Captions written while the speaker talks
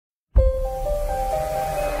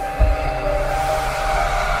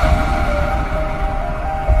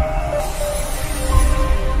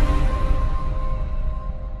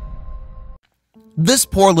This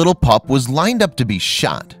poor little pup was lined up to be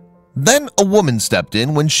shot. Then a woman stepped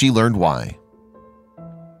in when she learned why.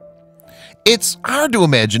 It's hard to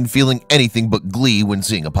imagine feeling anything but glee when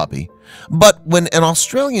seeing a puppy, but when an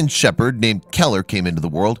Australian Shepherd named Keller came into the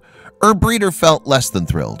world, her breeder felt less than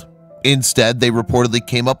thrilled. Instead, they reportedly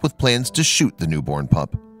came up with plans to shoot the newborn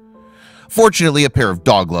pup. Fortunately, a pair of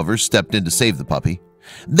dog lovers stepped in to save the puppy.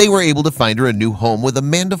 They were able to find her a new home with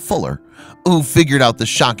Amanda Fuller, who figured out the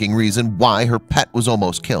shocking reason why her pet was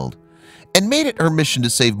almost killed, and made it her mission to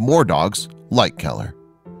save more dogs like Keller.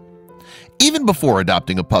 Even before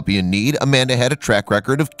adopting a puppy in need, Amanda had a track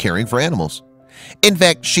record of caring for animals. In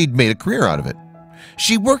fact, she'd made a career out of it.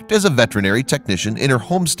 She worked as a veterinary technician in her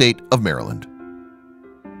home state of Maryland.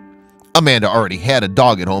 Amanda already had a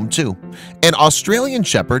dog at home too, an Australian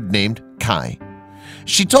Shepherd named Kai.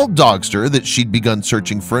 She told Dogster that she'd begun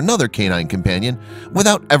searching for another canine companion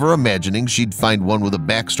without ever imagining she'd find one with a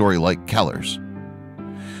backstory like Keller's.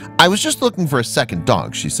 "I was just looking for a second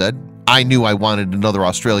dog," she said. "I knew I wanted another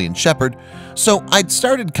Australian Shepherd, so I'd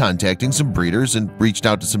started contacting some breeders and reached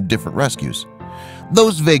out to some different rescues.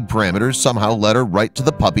 Those vague parameters somehow led her right to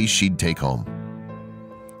the puppy she'd take home."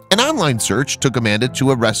 An online search took Amanda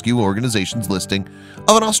to a rescue organization's listing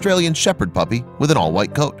of an Australian Shepherd puppy with an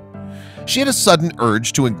all-white coat. She had a sudden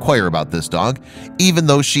urge to inquire about this dog, even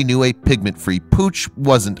though she knew a pigment-free pooch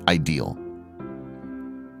wasn't ideal.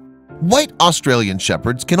 White Australian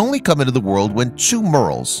Shepherds can only come into the world when two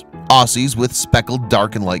Merles, Aussies with speckled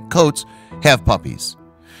dark and light coats, have puppies.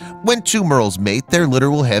 When two Merles mate, their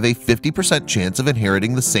litter will have a 50% chance of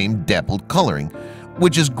inheriting the same dappled coloring,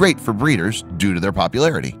 which is great for breeders due to their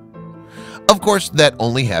popularity. Of course, that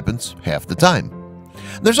only happens half the time.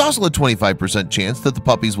 There's also a 25% chance that the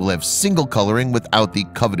puppies will have single coloring without the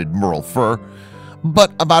coveted Merle fur,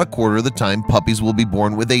 but about a quarter of the time puppies will be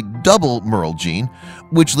born with a double Merle gene,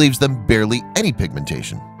 which leaves them barely any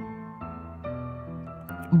pigmentation.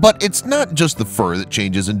 But it's not just the fur that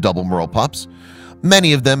changes in double Merle pups.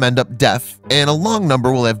 Many of them end up deaf, and a long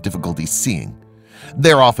number will have difficulty seeing.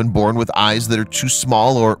 They're often born with eyes that are too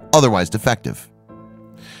small or otherwise defective.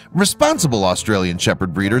 Responsible Australian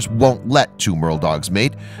Shepherd breeders won't let two Merle dogs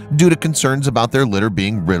mate due to concerns about their litter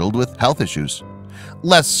being riddled with health issues.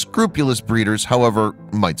 Less scrupulous breeders, however,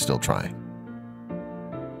 might still try.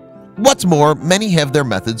 What's more, many have their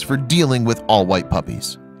methods for dealing with all-white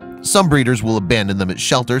puppies. Some breeders will abandon them at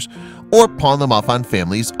shelters or pawn them off on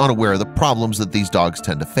families unaware of the problems that these dogs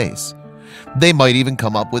tend to face. They might even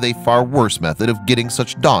come up with a far worse method of getting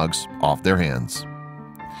such dogs off their hands.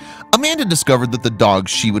 Amanda discovered that the dog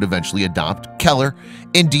she would eventually adopt, Keller,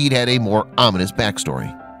 indeed had a more ominous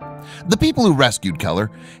backstory. The people who rescued Keller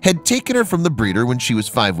had taken her from the breeder when she was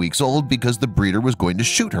 5 weeks old because the breeder was going to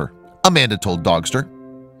shoot her, Amanda told Dogster.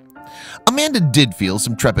 Amanda did feel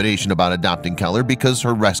some trepidation about adopting Keller because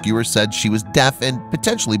her rescuer said she was deaf and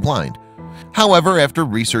potentially blind. However, after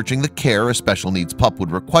researching the care a special needs pup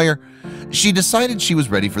would require, she decided she was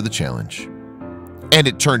ready for the challenge. And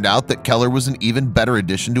it turned out that Keller was an even better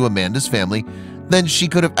addition to Amanda's family than she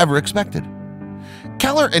could have ever expected.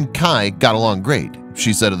 Keller and Kai got along great,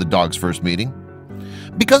 she said of the dog's first meeting.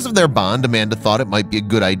 Because of their bond, Amanda thought it might be a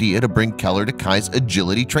good idea to bring Keller to Kai's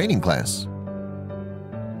agility training class.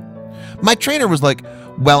 "My trainer was like,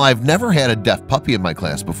 well, I've never had a deaf puppy in my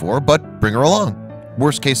class before, but bring her along.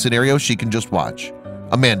 Worst case scenario, she can just watch,"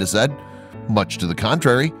 Amanda said. Much to the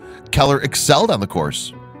contrary, Keller excelled on the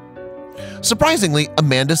course. Surprisingly,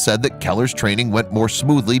 Amanda said that Keller's training went more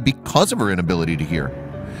smoothly because of her inability to hear.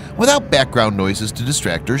 Without background noises to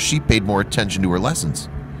distract her, she paid more attention to her lessons.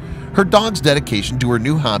 Her dog's dedication to her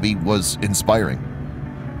new hobby was inspiring.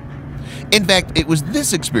 In fact, it was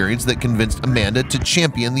this experience that convinced Amanda to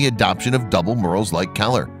champion the adoption of double Merles like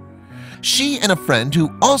Keller. She and a friend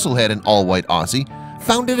who also had an all-white Aussie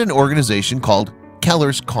founded an organization called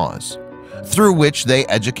Keller's Cause, through which they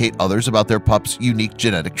educate others about their pup's unique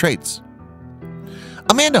genetic traits.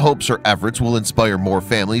 Amanda hopes her efforts will inspire more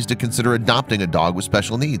families to consider adopting a dog with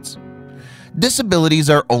special needs. "Disabilities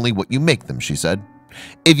are only what you make them," she said.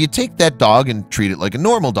 "If you take that dog and treat it like a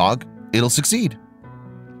normal dog, it'll succeed."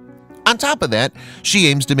 On top of that, she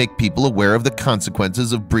aims to make people aware of the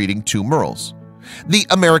consequences of breeding two Merles. The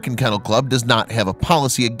American Kennel Club does not have a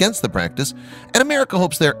policy against the practice, and America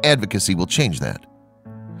hopes their advocacy will change that.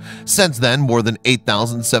 Since then, more than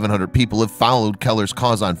 8,700 people have followed Keller's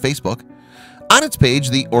Cause on Facebook. On its page,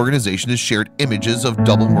 the organization has shared images of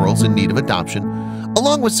double Merles in need of adoption,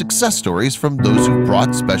 along with success stories from those who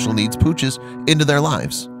brought special needs pooches into their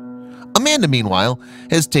lives. Amanda, meanwhile,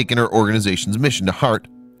 has taken her organization's mission to heart.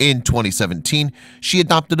 In 2017, she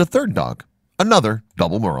adopted a third dog, another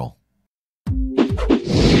double Merle.